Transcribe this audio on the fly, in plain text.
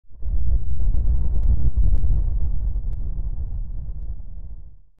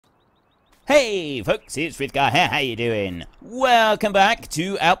Hey folks, it's Fritgar here, how you doing? Welcome back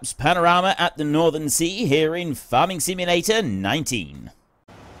to Alps Panorama at the Northern Sea here in Farming Simulator 19.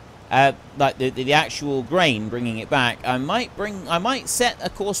 Like the actual grain, bringing it back, I might set a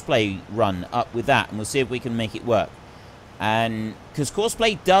courseplay run up with that and we'll see if we can make it work. And because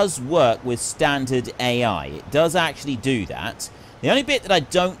courseplay does work with standard AI, it does actually do that. The only bit that I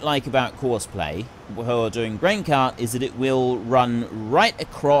don't like about courseplay while doing grain cart is that it will run right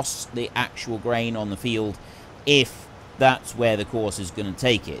across the actual grain on the field if that's where the course is going to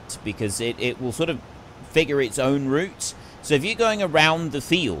take it, because it will sort of figure its own route. So if you're going around the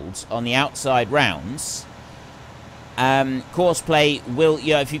field on the outside rounds, courseplay will,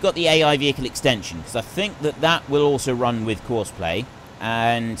 if you've got the AI vehicle extension, because I think that will also run with courseplay.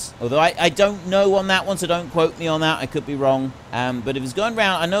 And although I don't know on that one, so don't quote me on that, I could be wrong. But if it's going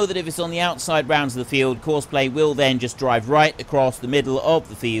round, I know that if it's on the outside rounds of the field, courseplay will then just drive right across the middle of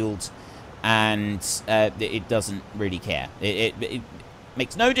the field, and it doesn't really care. It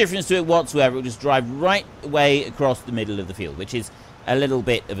makes no difference to it whatsoever. It will just drive right away across the middle of the field, which is a little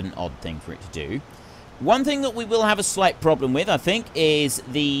bit of an odd thing for it to do. One thing that we will have a slight problem with, I think, is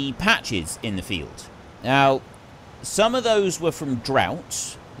the patches in the field. Now, some of those were from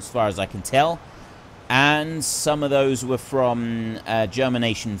drought, as far as I can tell, and some of those were from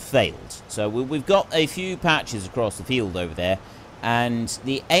germination failed. So we've got a few patches across the field over there, and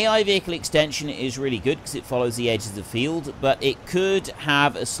the AI vehicle extension is really good because it follows the edges of the field, but it could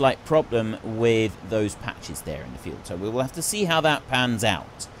have a slight problem with those patches there in the field. So we will have to see how that pans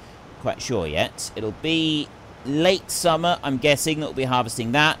out. Quite sure yet. It'll be late summer, I'm guessing, that we'll be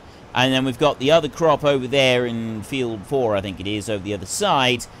harvesting that. And then we've got the other crop over there in field 4, I think it is, over the other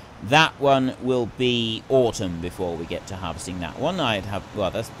side. That one will be autumn before we get to harvesting that one.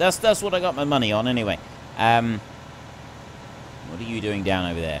 Well, that's what I got my money on anyway. What are you doing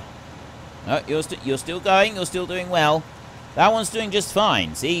down over there? Oh, you're still going. You're still doing well. That one's doing just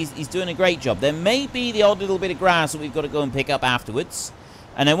fine. See, he's doing a great job. There may be the odd little bit of grass that we've got to go and pick up afterwards.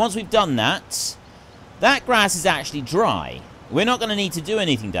 And then once we've done that, that grass is actually dry. We're not going to need to do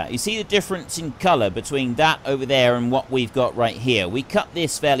anything to that. You see the difference in colour between that over there and what we've got right here. We cut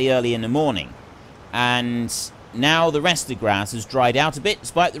this fairly early in the morning, and now the rest of the grass has dried out a bit,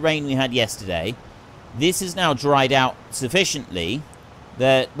 despite the rain we had yesterday. This has now dried out sufficiently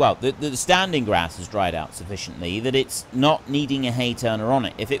that, well, the standing grass has dried out sufficiently that it's not needing a hay turner on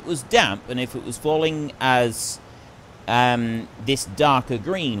it. If it was damp and if it was falling as this darker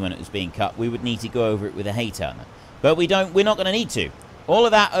green when it was being cut, we would need to go over it with a hay turner. But we're not going to need to. All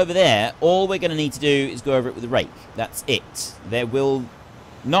of that over there, all we're going to need to do is go over it with a rake. That's it. There will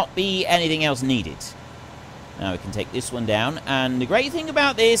not be anything else needed. Now we can take this one down. And the great thing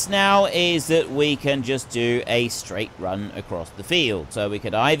about this now is that we can just do a straight run across the field. So we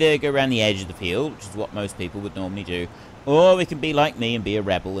could either go around the edge of the field, which is what most people would normally do, or we can be like me and be a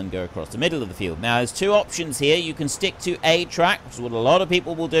rebel and go across the middle of the field. Now there's two options here. You can stick to a track, which is what a lot of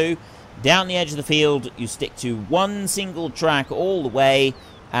people will do. Down the edge of the field, you stick to one single track all the way,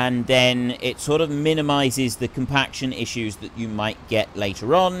 and then it sort of minimizes the compaction issues that you might get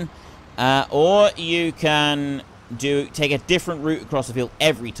later on. Or you can take a different route across the field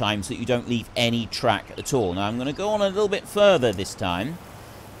every time so that you don't leave any track at all. Now I'm going to go on a little bit further this time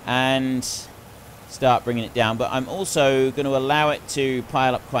and start bringing it down, but I'm also going to allow it to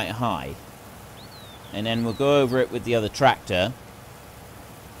pile up quite high. And then we'll go over it with the other tractor.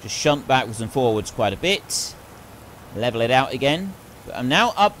 Just shunt backwards and forwards quite a bit. Level it out again. But I'm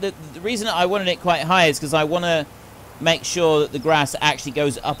now up. The reason I wanted it quite high is because I want to make sure that the grass actually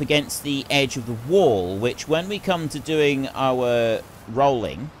goes up against the edge of the wall, which when we come to doing our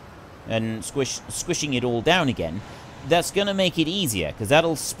rolling and squishing it all down again, that's going to make it easier, because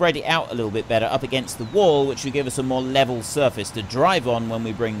that'll spread it out a little bit better up against the wall, which will give us a more level surface to drive on when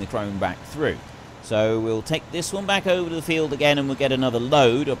we bring the Krone back through. So we'll take this one back over to the field again and we'll get another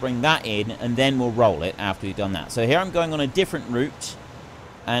load. I'll bring that in and then we'll roll it after we've done that. So here I'm going on a different route.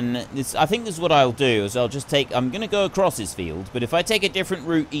 And I think this is what I'll do, is I'm going to go across this field. But if I take a different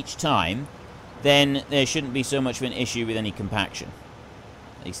route each time, then there shouldn't be so much of an issue with any compaction.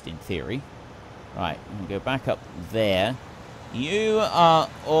 At least in theory. Right, I'm going to go back up there. You are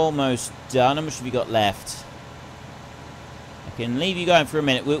almost done. How much have you got left? I can leave you going for a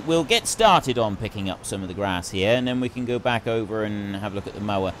minute. We'll get started on picking up some of the grass here, and then we can go back over and have a look at the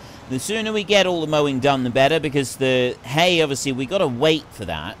mower. The sooner we get all the mowing done, the better, because the hay, obviously, we've got to wait for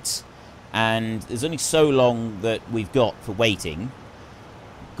that, and there's only so long that we've got for waiting.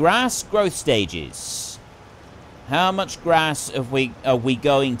 Grass growth stages. How much grass are we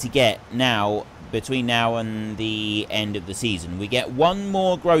going to get now between now and the end of the season. We get one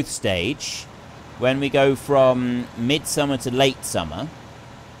more growth stage when we go from midsummer to late summer,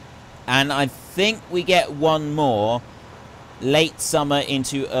 and I think we get one more late summer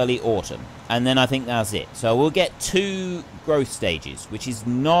into early autumn, and then I think that's it. So we'll get 2 growth stages, which is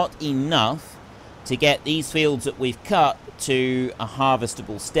not enough to get these fields that we've cut to a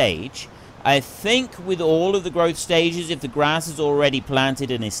harvestable stage. I think with all of the growth stages, if the grass is already planted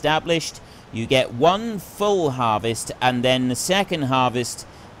and established, you get 1 full harvest, and then the second harvest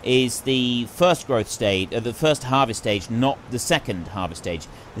is the first growth stage, the first harvest stage, not the second harvest stage.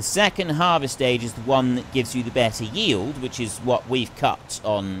 The second harvest stage is the one that gives you the better yield, which is what we've cut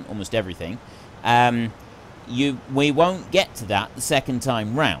on almost everything. We won't get to that the second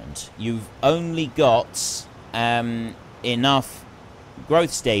time round. You've only got enough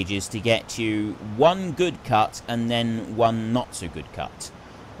growth stages to get you 1 good cut and then 1 not so good cut,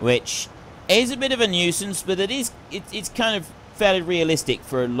 which is a bit of a nuisance, but it's kind of fairly realistic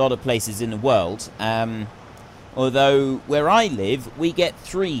for a lot of places in the world. Although where I live, we get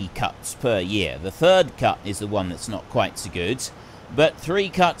 3 cuts per year. The third cut is the one that's not quite so good, but 3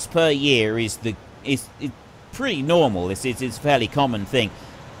 cuts per year is pretty normal. It's a fairly common thing.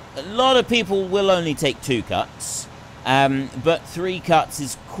 A lot of people will only take 2 cuts, but 3 cuts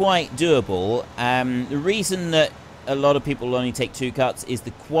is quite doable. The reason that a lot of people only take 2 cuts is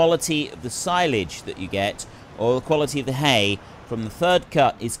the quality of the silage that you get, or the quality of the hay from the third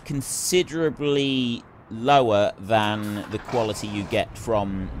cut, is considerably lower than the quality you get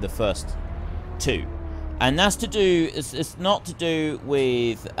from the first 2. And that's to do, it's not to do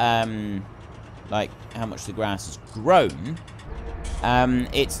with like how much the grass has grown.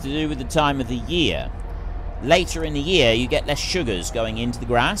 It's to do with the time of the year. Later in the year, you get less sugars going into the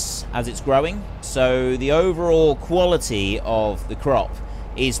grass as it's growing, so the overall quality of the crop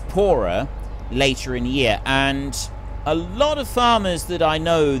is poorer later in the year. And a lot of farmers that I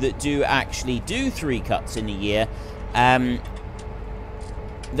know that do actually do 3 cuts in a year,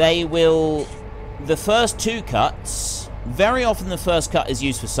 they will, the first 2 cuts, very often the first cut is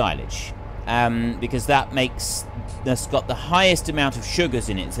used for silage, because that's got the highest amount of sugars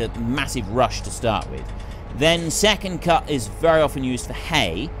in it. It's a massive rush to start with. Then second cut is very often used for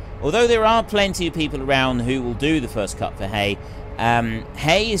hay, although there are plenty of people around who will do the first cut for hay.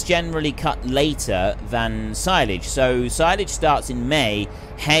 Hay is generally cut later than silage, so silage starts in May,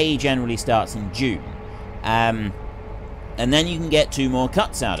 hay generally starts in June. And then you can get 2 more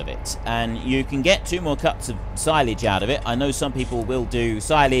cuts out of it, and you can get 2 more cuts of silage out of it. I know some people will do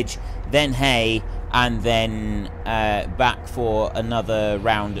silage, then hay, and then back for another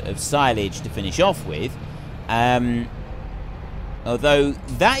round of silage to finish off with. Although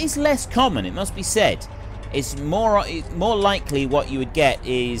that is less common, it must be said. It's more likely what you would get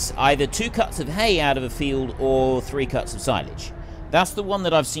is either 2 cuts of hay out of a field or 3 cuts of silage. That's the one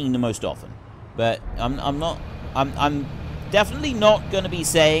that I've seen the most often. But I'm definitely not going to be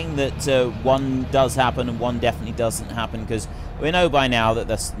saying that one does happen and one definitely doesn't happen, because we know by now that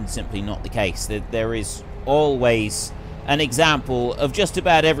that's simply not the case. There is always an example of just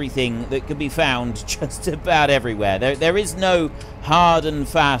about everything that can be found just about everywhere. There is no hard and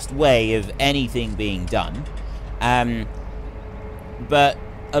fast way of anything being done. But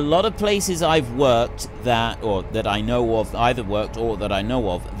a lot of places I've worked that I know of, either worked or that I know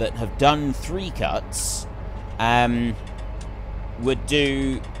of, that have done 3 cuts, would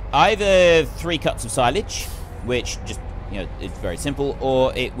do either 3 cuts of silage, which just, it's very simple,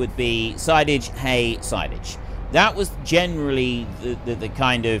 or it would be silage, hay, silage. That was generally the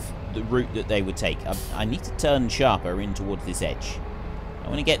kind of the route that they would take. I need to turn sharper in towards this edge. I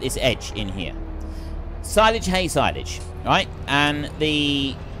want to get this edge in here. Silage, hay, silage, right? And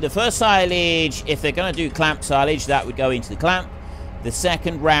the first silage, if they're going to do clamp silage, that would go into the clamp. The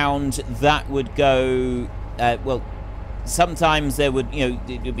second round, that would go, well, sometimes there would,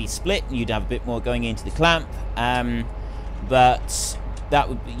 it would be split, and you'd have a bit more going into the clamp. But that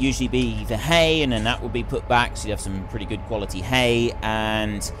would usually be the hay, and then that would be put back, so you'd have some pretty good quality hay.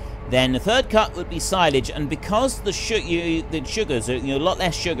 And then the third cut would be silage, and because the sugars are a lot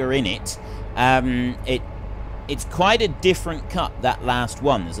less sugar in it, it's quite a different cut, that last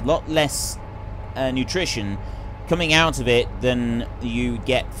one. There's a lot less nutrition coming out of it than you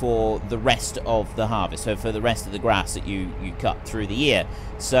get for the rest of the harvest, so for the rest of the grass that you cut through the year.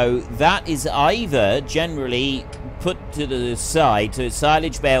 So that is either generally put to the side, to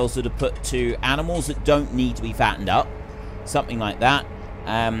silage bales that are put to animals that don't need to be fattened up, something like that,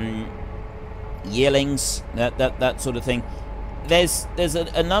 yearlings, that sort of thing. there's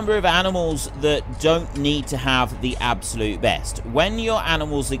a number of animals that don't need to have the absolute best. When your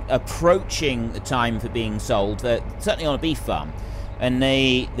animals are approaching the time for being sold, certainly on a beef farm, and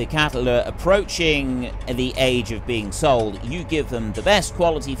the cattle are approaching the age of being sold, you give them the best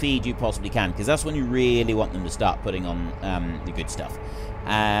quality feed you possibly can, because that's when you really want them to start putting on the good stuff.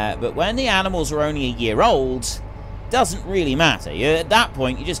 But when the animals are only a year old, doesn't really matter. At that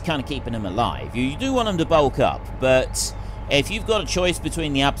point, you're just kind of keeping them alive. You do want them to bulk up, but if you've got a choice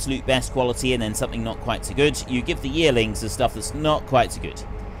between the absolute best quality and then something not quite so good, you give the yearlings the stuff that's not quite so good.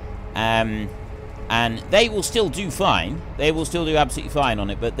 And they will still do fine. They will still do absolutely fine on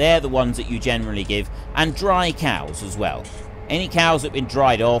it, but they're the ones that you generally give. And dry cows as well. Any cows that have been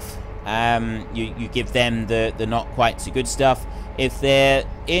dried off, you give them the not quite so good stuff. If they're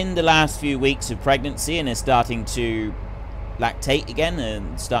in the last few weeks of pregnancy and they're starting to lactate again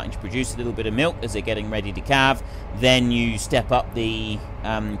and starting to produce a little bit of milk as they're getting ready to calve, then you step up the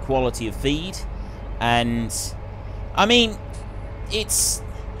quality of feed. And I mean, it's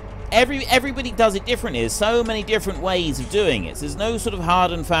everybody does it differently. There's so many different ways of doing it. So there's no sort of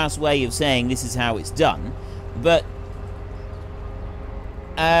hard and fast way of saying this is how it's done. But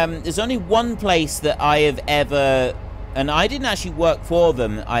there's only one place that I have ever, and I didn't actually work for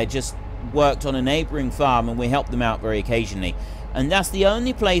them, I just worked on a neighbouring farm and we helped them out very occasionally. And that's the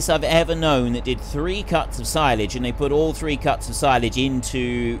only place I've ever known that did 3 cuts of silage, and they put all 3 cuts of silage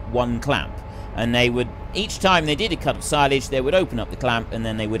into one clamp. And they would, each time they did a cut of silage, they would open up the clamp and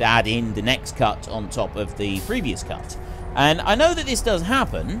then they would add in the next cut on top of the previous cut. And I know that this does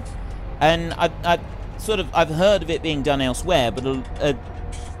happen, and I've heard of it being done elsewhere, but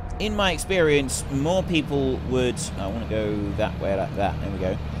in my experience, more people would... I want to go that way, like that. There we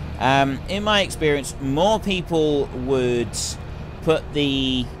go. In my experience, more people would put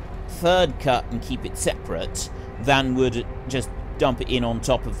the 3rd cut and keep it separate than would just dump it in on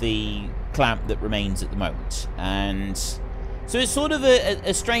top of the clamp that remains at the moment. And so it's sort of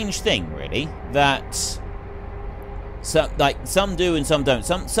a strange thing, really, that some do and some don't.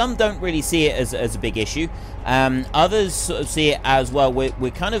 Some don't really see it as a big issue. Others sort of see it as, well,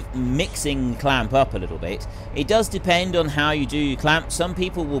 we're kind of mixing clamp up a little bit. It does depend on how you do your clamp. Some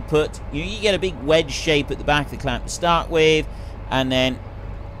people will put, you get a big wedge shape at the back of the clamp to start with, and then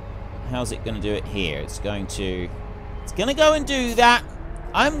how's it going to do it here? It's going to go and do that.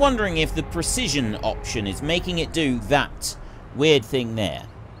 I'm wondering if the precision option is making it do that weird thing there.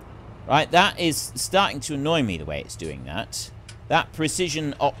 Right, that is starting to annoy me, the way it's doing that. That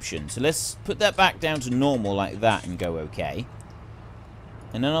precision option. So let's put that back down to normal like that and go okay.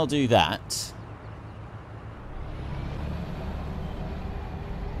 And then I'll do that.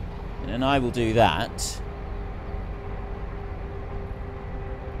 And then I will do that.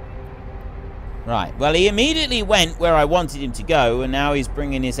 Right, well, he immediately went where I wanted him to go, and now he's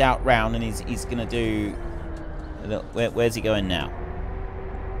bringing his out round, and he's going to do... a little, where's he going now?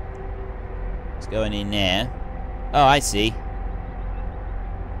 He's going in there. Oh, I see.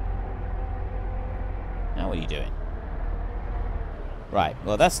 Now what are you doing? Right,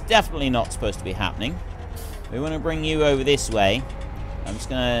 well, that's definitely not supposed to be happening. We want to bring you over this way. I'm just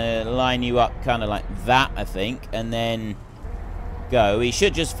going to line you up kind of like that, I think, and then go. He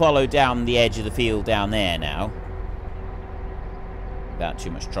should just follow down the edge of the field down there now. Without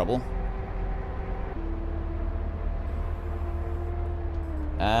too much trouble.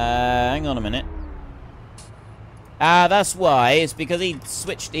 Hang on a minute. Ah, that's why. It's because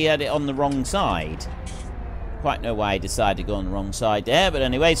he had it on the wrong side. Quite know why he decided to go on the wrong side there, but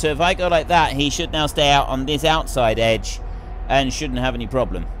anyway, so if I go like that, he should now stay out on this outside edge and shouldn't have any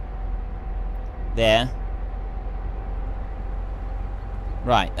problem. There.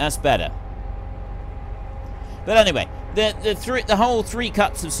 Right, that's better. But anyway, the whole 3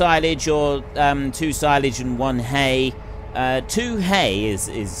 cuts of silage, or 2 silage and 1 hay. 2 hay is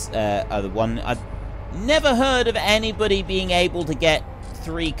the one. I've never heard of anybody being able to get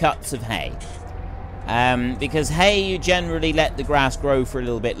 3 cuts of hay. Because hay, you generally let the grass grow for a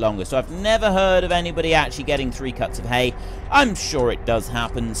little bit longer. So I've never heard of anybody actually getting 3 cuts of hay. I'm sure it does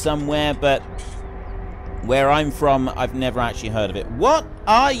happen somewhere, but where I'm from, I've never actually heard of it. What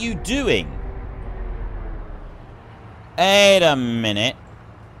are you doing? Wait a minute.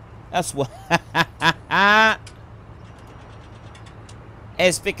 That's what...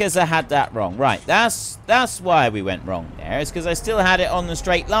 It's because I had that wrong. Right, that's why we went wrong there. It's because I still had it on the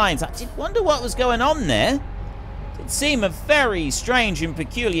straight lines. I did wonder what was going on there. It seemed a very strange and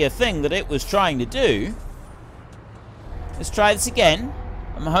peculiar thing that it was trying to do. Let's try this again.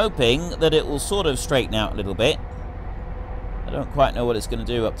 I'm hoping that it will sort of straighten out a little bit. I don't quite know what it's going to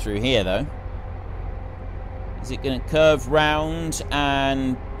do up through here, though. Is it going to curve round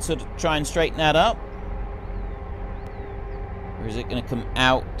and sort of try and straighten that up? Or is it going to come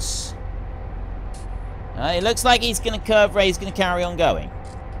out? It looks like he's going to curve right. He's going to carry on going.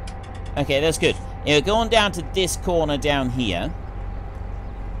 Okay, that's good. Yeah, go on down to this corner down here.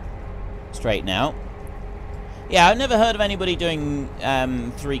 Straighten out. Yeah, I've never heard of anybody doing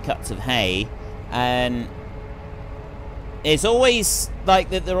 3 cuts of hay. And it's always like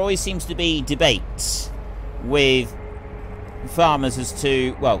that. There always seems to be debates with farmers as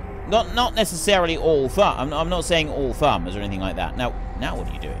to, well, not necessarily all farmers. I'm not saying all farmers or anything like that. Now what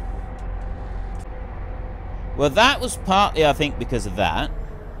are you doing? Well, that was partly, I think, because of that.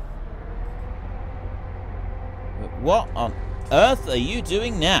 But what on earth are you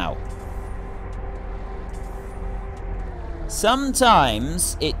doing now?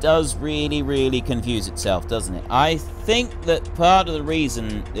 Sometimes it does really, really confuse itself, doesn't it? I think that part of the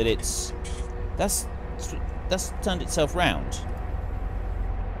reason that that's turned itself round.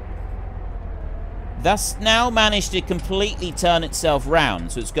 That's now managed to completely turn itself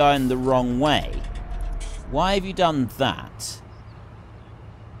round, so it's going the wrong way. Why have you done that?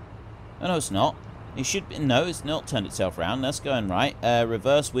 Oh, no, it's not. It should be. No, it's not turned itself round. That's going right.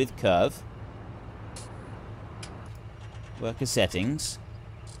 Reverse with curve. Worker settings.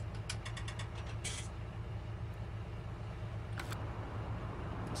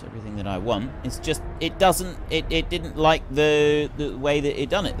 That's everything that I want. It's just, it doesn't, it didn't like the way that it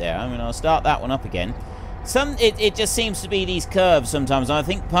done it there. I mean, I'll start that one up again. It just seems to be these curves sometimes. I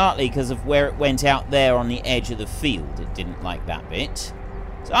think partly because of where it went out there on the edge of the field. It didn't like that bit.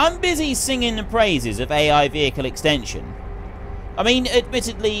 So I'm busy singing the praises of AI vehicle extension. I mean,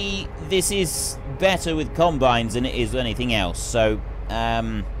 admittedly, this is better with combines than it is with anything else. So,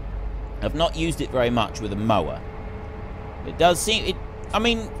 I've not used it very much with a mower. It does seem, I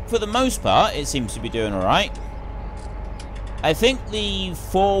mean, for the most part, it seems to be doing alright. I think the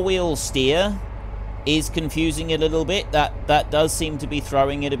 4-wheel steer is confusing it a little bit. That does seem to be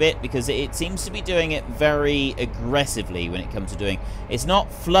throwing it a bit, because it seems to be doing it very aggressively when it comes to doing. It's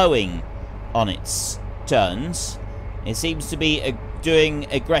not flowing on its turns. It seems to be doing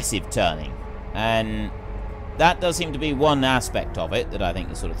aggressive turning, and that does seem to be one aspect of it that I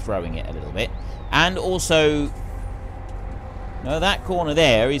think is sort of throwing it a little bit. And also, no, that corner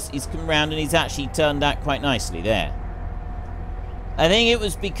there, he's come around and he's actually turned that quite nicely there. I think it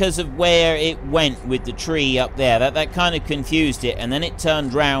was because of where it went with the tree up there. That kind of confused it, and then it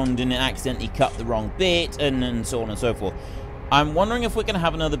turned round and it accidentally cut the wrong bit, and so on and so forth. I'm wondering if we're going to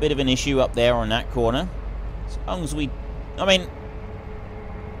have another bit of an issue up there on that corner. As long as we, I mean,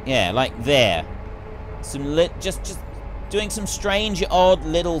 yeah, like there. Just doing some strange, odd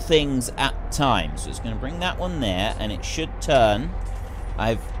little things at times. So it's going to bring that one there, and it should turn.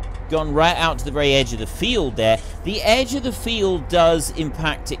 I've gone right out to the very edge of the field there. The edge of the field does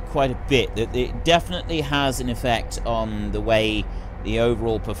impact it quite a bit. It definitely has an effect on the way, the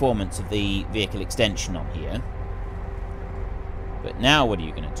overall performance of the vehicle extension on here. But now what are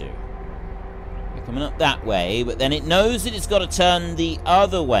you going to do? You're coming up that way, but then it knows that it's got to turn the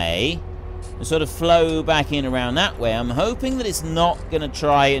other way and sort of flow back in around that way. I'm hoping that it's not going to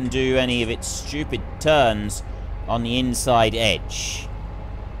try and do any of its stupid turns on the inside edge.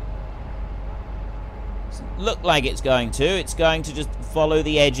 Doesn't look like it's going to. It's going to just follow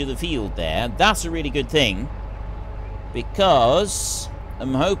the edge of the field there. That's a really good thing, because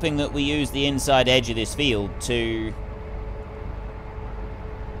I'm hoping that we use the inside edge of this field to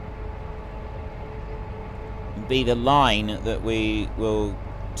be the line that we will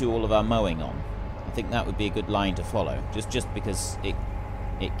do all of our mowing on. I think that would be a good line to follow, just because it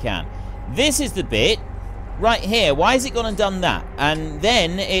can. This is the bit right here. Why has it gone and done that? And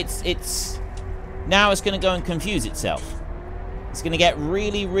then now it's going to go and confuse itself. It's going to get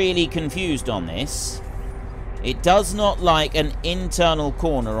really, really confused on this. It does not like an internal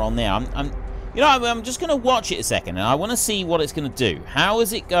corner on there. I'm just going to watch it a second, and I want to see what it's going to do. How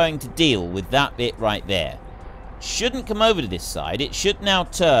is it going to deal with that bit right there? Shouldn't come over to this side. It should now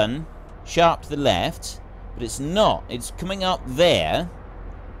turn sharp to the left, but it's not. It's coming up there.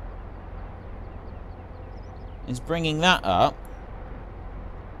 It's bringing that up.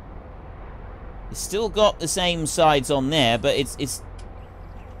 It's still got the same sides on there, but it's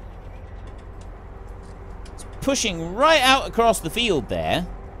pushing right out across the field there.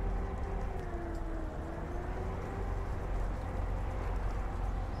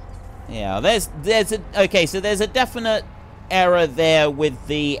 Yeah, there's a definite error there with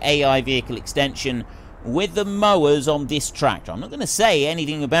the AI vehicle extension with the mowers on this tractor. I'm not going to say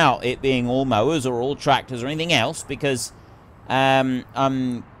anything about it being all mowers or all tractors or anything else, because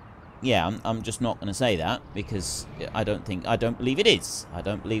I'm yeah, I'm just not going to say that, because I don't believe it is. I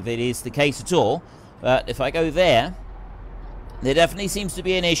don't believe it is the case at all. But if I go there, there definitely seems to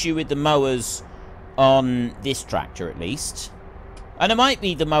be an issue with the mowers on this tractor, at least. And it might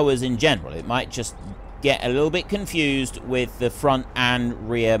be the mowers in general. It might just get a little bit confused with the front and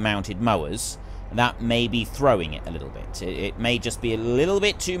rear mounted mowers. And that may be throwing it a little bit. It may just be a little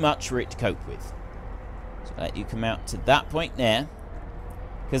bit too much for it to cope with. So let you come out to that point there.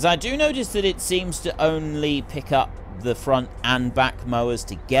 Because I do notice that it seems to only pick up the front and back mowers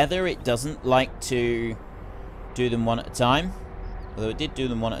together. It doesn't like to do them one at a time. Although it did do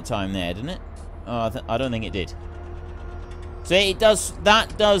them one at a time there, didn't it? Oh, I don't think it did. So it does.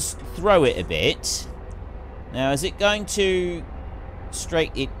 That does throw it a bit. Now, is it going to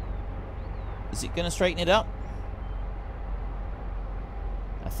straighten it? Is it going to straighten it up?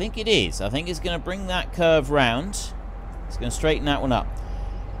 I think it is. I think it's going to bring that curve round. It's going to straighten that one up.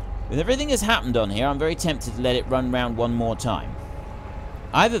 With everything that's happened on here, I'm very tempted to let it run round one more time.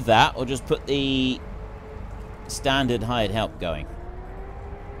 Either that, or just put the standard hired help going.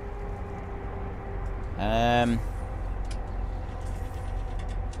 How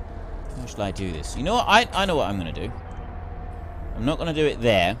shall I do this? You know what? I know what I'm going to do. I'm not going to do it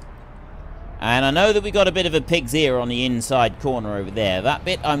there. And I know that we got a bit of a pig's ear on the inside corner over there. That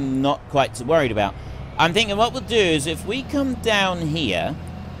bit I'm not quite so worried about. I'm thinking what we'll do is if we come down here,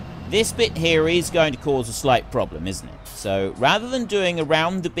 this bit here is going to cause a slight problem, isn't it? So rather than doing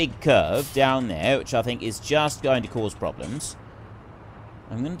around the big curve down there, which I think is just going to cause problems,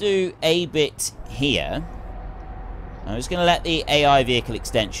 I'm going to do a bit here. I'm just going to let the AI vehicle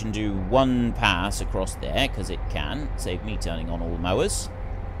extension do one pass across there, because it can. Save me turning on all the mowers.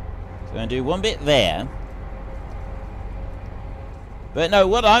 So I'm going to do one bit there. But no,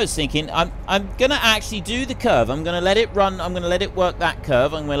 what I was thinking, I'm going to actually do the curve. I'm going to let it run. I'm going to let it work that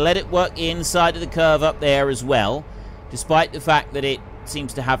curve. I'm going to let it work inside of the curve up there as well, despite the fact that it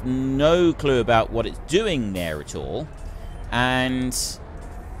seems to have no clue about what it's doing there at all. And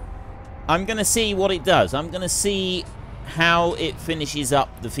I'm going to see what it does. I'm going to see how it finishes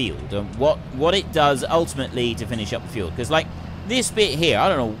up the field and what it does ultimately to finish up the field. Because, like, this bit here, I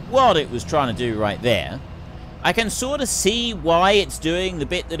don't know what it was trying to do right there. I can sort of see why it's doing the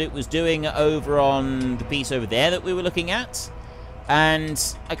bit that it was doing over on the piece over there that we were looking at. And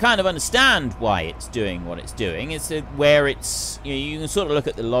I kind of understand why it's doing what it's doing. It's where it's, you know, you can sort of look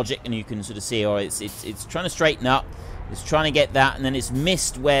at the logic and you can sort of see, oh, it's trying to straighten up. It's trying to get that, and then it's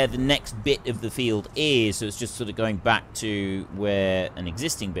missed where the next bit of the field is, so it's just sort of going back to where an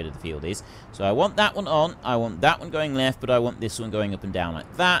existing bit of the field is. So I want that one on, I want that one going left, but I want this one going up and down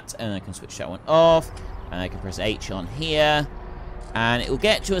like that, and I can switch that one off, and I can press H on here, and it'll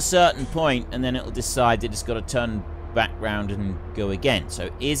get to a certain point, and then it'll decide that it's got to turn back round and go again. So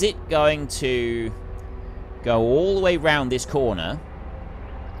is it going to go all the way round this corner,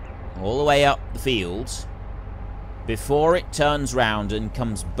 all the way up the field, before it turns round and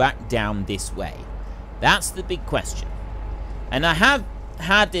comes back down this way? That's the big question. And I have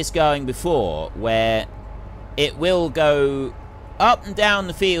had this going before, where it will go up and down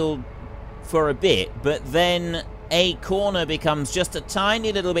the field for a bit, but then a corner becomes just a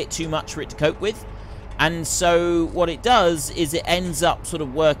tiny little bit too much for it to cope with. And so what it does is it ends up sort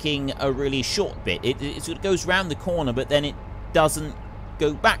of working a really short bit. It sort of goes round the corner, but then it doesn't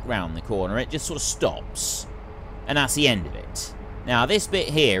go back round the corner. It just sort of stops. And that's the end of it. Now, this bit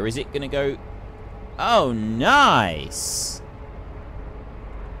here, is it going to go... Oh, nice!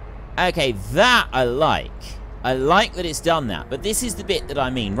 Okay, that I like. I like that it's done that. But this is the bit that I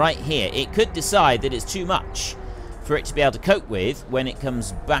mean, right here. It could decide that it's too much for it to be able to cope with when it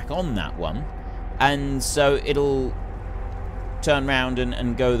comes back on that one. And so it'll turn round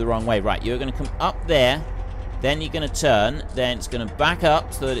and go the wrong way. Right, you're going to come up there. Then you're going to turn. Then it's going to back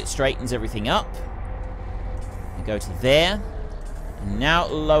up so that it straightens everything up. Go to there, and now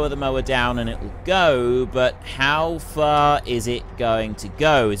it'll lower the mower down and it will go, but how far is it going to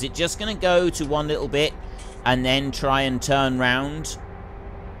go? Is it just going to go to one little bit and then try and turn round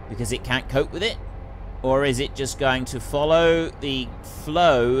because it can't cope with it? Or is it just going to follow the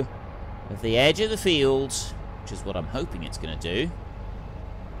flow of the edge of the field, which is what I'm hoping it's going to do?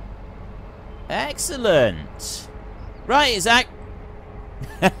 Excellent. Right, Zach.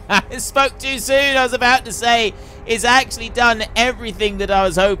 I spoke too soon. I was about to say it's actually done everything that I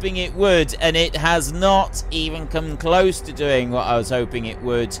was hoping it would, and it has not even come close to doing what I was hoping it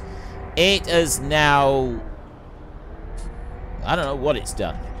would. It has now... I don't know what it's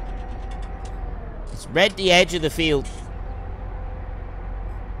done. It's read the edge of the field.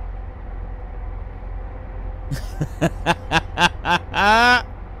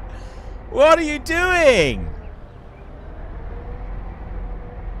 What are you doing?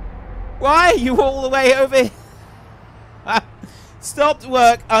 Why are you all the way over here? Stopped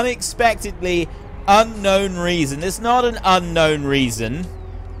work unexpectedly. Unknown reason. It's not an unknown reason.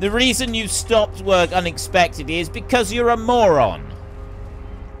 The reason you stopped work unexpectedly is because you're a moron.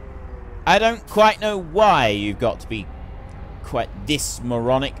 I don't quite know why you've got to be quite this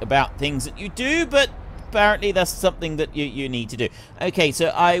moronic about things that you do, but apparently that's something that you need to do. Okay, so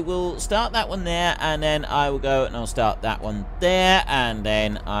I will start that one there, and then I will go and I'll start that one there, and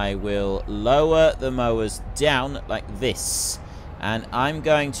then I will lower the mowers down like this. And I'm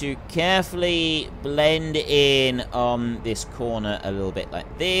going to carefully blend in on this corner a little bit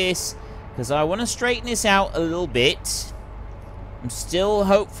like this, because I want to straighten this out a little bit. I'm still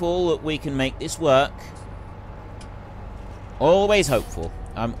hopeful that we can make this work. Always hopeful.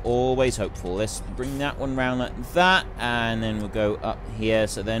 I'm always hopeful. Let's bring that one round like that, and then we'll go up here.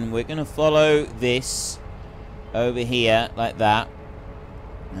 So then we're going to follow this over here like that.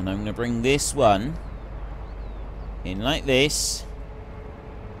 And I'm going to bring this one in like this.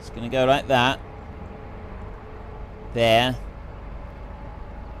 It's going to go like that. There.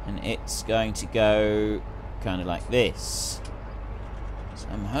 And it's going to go kind of like this. So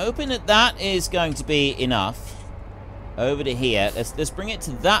I'm hoping that that is going to be enough. Over to here. Let's bring it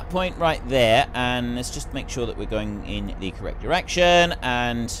to that point right there. And let's just make sure that we're going in the correct direction.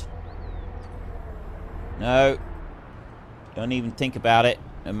 And... no. Don't even think about it.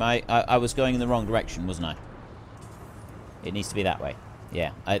 I was going in the wrong direction, wasn't I? It needs to be that way.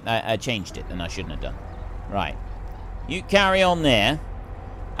 Yeah, I changed it, and I shouldn't have done. Right. You carry on there,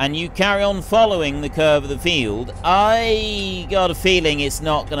 and you carry on following the curve of the field. I got a feeling it's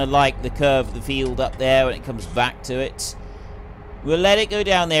not going to like the curve of the field up there when it comes back to it. We'll let it go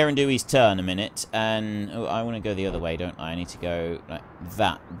down there and do his turn a minute. And oh, I want to go the other way, don't I? I need to go like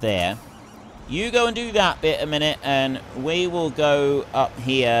that there. You go and do that bit a minute, and we will go up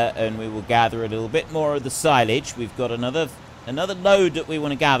here, and we will gather a little bit more of the silage. We've got another load that we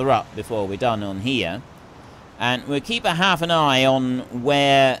want to gather up before we're done on here. And we'll keep a half an eye on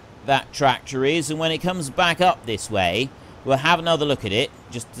where that tractor is, and when it comes back up this way, we'll have another look at it,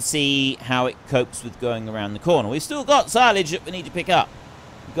 just to see how it copes with going around the corner. We've still got silage that we need to pick up.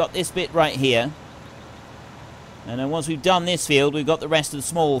 We've got this bit right here. And then once we've done this field, we've got the rest of the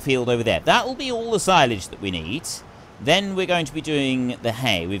small field over there. That will be all the silage that we need. Then we're going to be doing the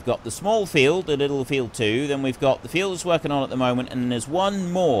hay. We've got the small field, the little field 2. Then we've got the field that's working on at the moment. And there's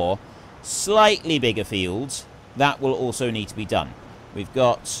one more slightly bigger field that will also need to be done. We've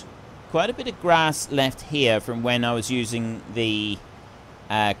got quite a bit of grass left here from when I was using the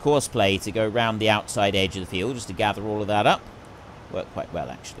course play to go around the outside edge of the field, just to gather all of that up. Worked quite well,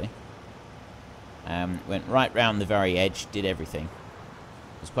 actually. Went right round the very edge, did everything.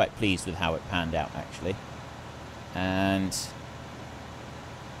 Was quite pleased with how it panned out, actually. And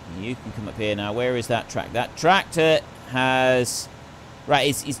you can come up here now. Where is that track? That tractor has...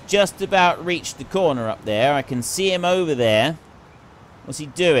 right, he's just about reached the corner up there. I can see him over there. What's he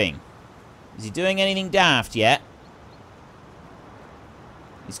doing? Is he doing anything daft yet?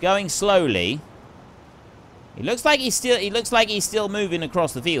 He's going slowly. He looks like he's still moving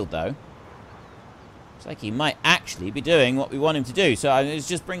across the field, though. Looks like he might actually be doing what we want him to do. So I'll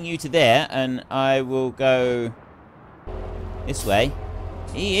just bring you to there, and I will go this way.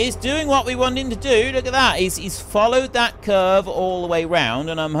 He is doing what we want him to do. Look at that. He's followed that curve all the way round,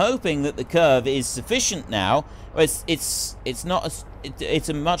 and I'm hoping that the curve is sufficient now. It's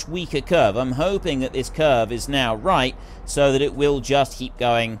a much weaker curve. I'm hoping that this curve is now right, so that it will just keep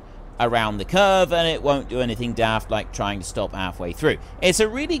going around the curve, and it won't do anything daft like trying to stop halfway through. It's a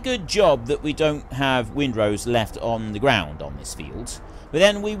really good job that we don't have windrows left on the ground on this field. But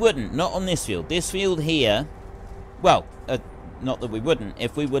then we wouldn't, not on this field. This field here, well, not that we wouldn't.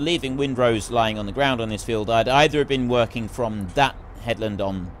 If we were leaving windrows lying on the ground on this field, I'd either have been working from that headland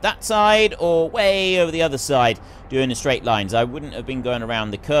on that side or way over the other side doing the straight lines. I wouldn't have been going around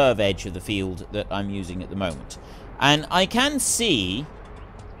the curve edge of the field that I'm using at the moment. And I can see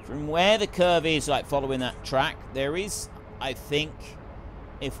from where the curve is, like following that track, there is, I think,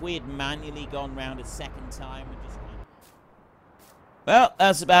 if we had manually gone round a second time and just... well,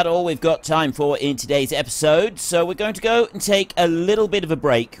 that's about all we've got time for in today's episode, so we're going to go and take a little bit of a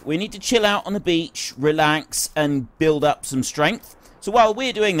break. We need to chill out on the beach, relax, and build up some strength. So while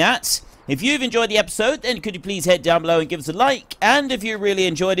we're doing that, if you've enjoyed the episode, then could you please head down below and give us a like, and if you really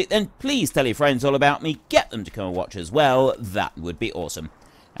enjoyed it, then please tell your friends all about me, get them to come and watch as well. That would be awesome.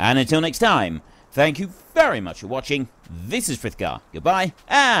 And until next time, thank you very much for watching. This is Frithgar. Goodbye,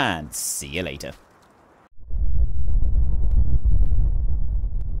 and see you later.